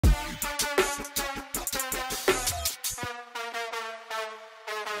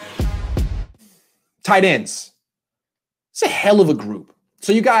Tight ends. It's a hell of a group.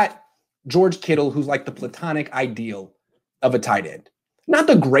 So you got George Kittle, who's like the platonic ideal of a tight end. Not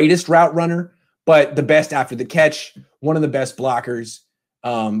the greatest route runner, but the best after the catch, one of the best blockers,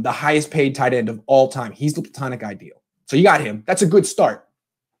 the highest paid tight end of all time. He's the platonic ideal. So you got him. That's a good start.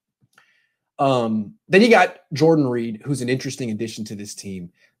 Then you got Jordan Reed, who's an interesting addition to this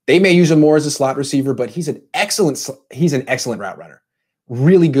team. They may use him more as a slot receiver, but he's an excellent route runner.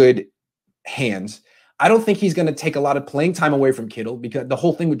 Really good hands. I don't think he's going to take a lot of playing time away from Kittle, because the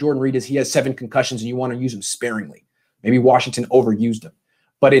whole thing with Jordan Reed is he has 7 concussions and you want to use him sparingly. Maybe Washington overused him.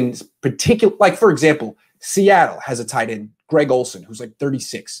 But in particular, like for example, Seattle has a tight end, Greg Olsen, who's like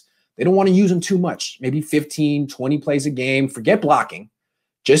 36. They don't want to use him too much. Maybe 15, 20 plays a game. Forget blocking.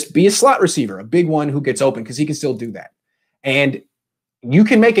 Just be a slot receiver, a big one who gets open, because he can still do that. And you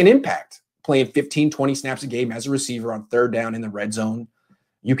can make an impact playing 15, 20 snaps a game as a receiver on third down in the red zone.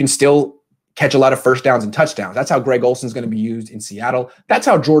 You can still catch a lot of first downs and touchdowns. That's how Greg Olsen's going to be used in Seattle. That's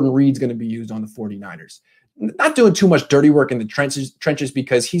how Jordan Reed's going to be used on the 49ers. Not doing too much dirty work in the trenches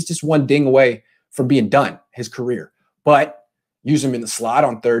because he's just one ding away from being done his career. But use him in the slot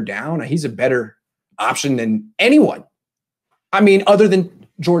on third down. He's a better option than anyone. I mean, other than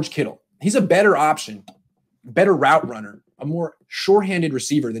George Kittle. He's a better option, better route runner, a more short-handed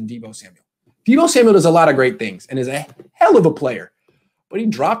receiver than Deebo Samuel. Deebo Samuel does a lot of great things and is a hell of a player. But he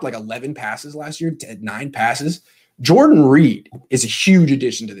dropped like 11 passes last year, 9 passes. Jordan Reed is a huge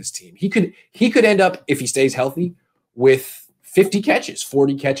addition to this team. He could end up, if he stays healthy, with 50 catches,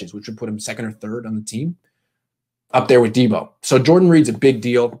 40 catches, which would put him second or third on the team, up there with Deebo. So Jordan Reed's a big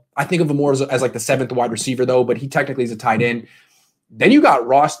deal. I think of him more as like the 7th wide receiver, though, but he technically is a tight end. Then you got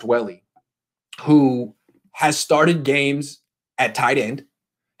Ross Dwelley, who has started games at tight end,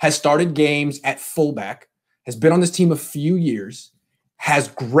 has started games at fullback, has been on this team a few years, has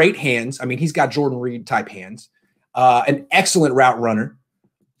great hands. I mean, he's got Jordan Reed type hands, an excellent route runner,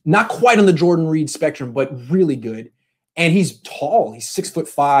 not quite on the Jordan Reed spectrum, but really good. And he's tall. He's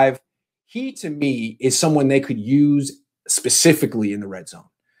 6'5". He, to me, is someone they could use specifically in the red zone.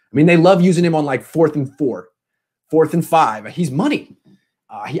 I mean, they love using him on like 4th and 4, 4th and 5. He's money.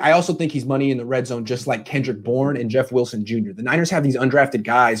 I also think he's money in the red zone, just like Kendrick Bourne and Jeff Wilson Jr. The Niners have these undrafted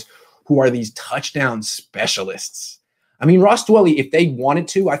guys who are these touchdown specialists. I mean, Ross Dwelley, if they wanted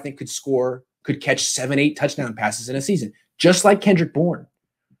to, I think could catch 7, 8 touchdown passes in a season, just like Kendrick Bourne.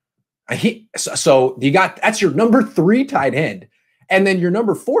 So you got, that's your number 3 tight end. And then your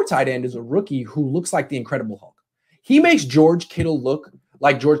number 4 tight end is a rookie who looks like the Incredible Hulk. He makes George Kittle look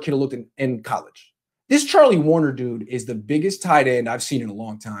like George Kittle looked in college. This Charlie Woerner dude is the biggest tight end I've seen in a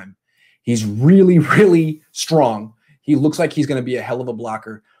long time. He's really, really strong. He looks like he's going to be a hell of a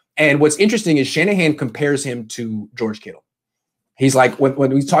blocker. And what's interesting is Shanahan compares him to George Kittle. He's like,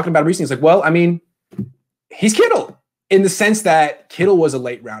 when he's talking about it recently, he's like, well, I mean, he's Kittle in the sense that Kittle was a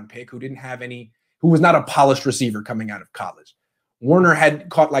late round pick who was not a polished receiver coming out of college. Woerner had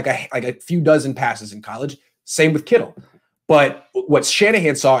caught like a few dozen passes in college. Same with Kittle. But what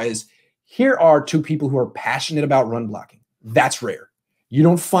Shanahan saw is, here are 2 people who are passionate about run blocking. That's rare. You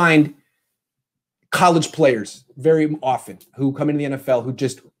don't find college players very often who come into the NFL who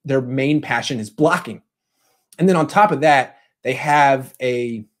just, their main passion is blocking. And then on top of that, they have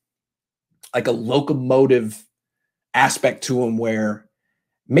a locomotive aspect to them where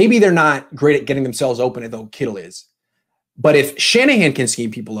maybe they're not great at getting themselves open, though Kittle is. But if Shanahan can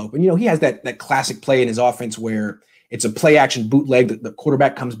scheme people open, he has that classic play in his offense where it's a play action bootleg that the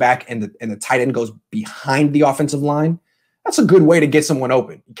quarterback comes back and the tight end goes behind the offensive line. That's a good way to get someone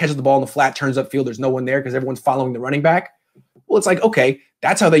open. He catches the ball in the flat, turns upfield. There's no one there because everyone's following the running back. Well, it's like, okay,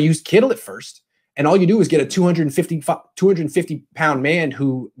 that's how they used Kittle at first. And all you do is get a 250-pound man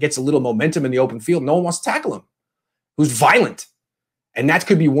who gets a little momentum in the open field. No one wants to tackle him, who's violent. And that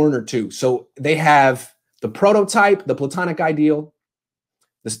could be Woerner too. So they have the prototype, the platonic ideal,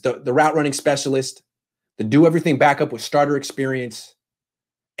 the route running specialist, the do everything backup with starter experience,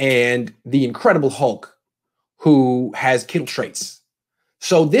 and the Incredible Hulk who has Kittle traits.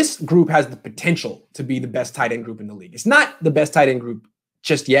 So this group has the potential to be the best tight end group in the league. It's not the best tight end group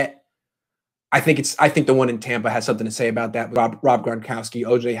just yet. I think the one in Tampa has something to say about that. Rob Gronkowski,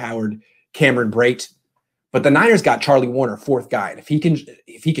 OJ Howard, Cameron Brate. But the Niners got Charlie Woerner, 4th guy. And if he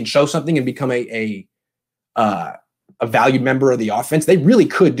can show something and become a valued member of the offense, they really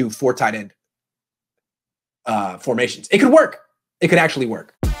could do 4 tight end formations. It could work. It could actually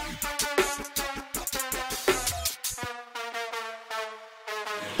work.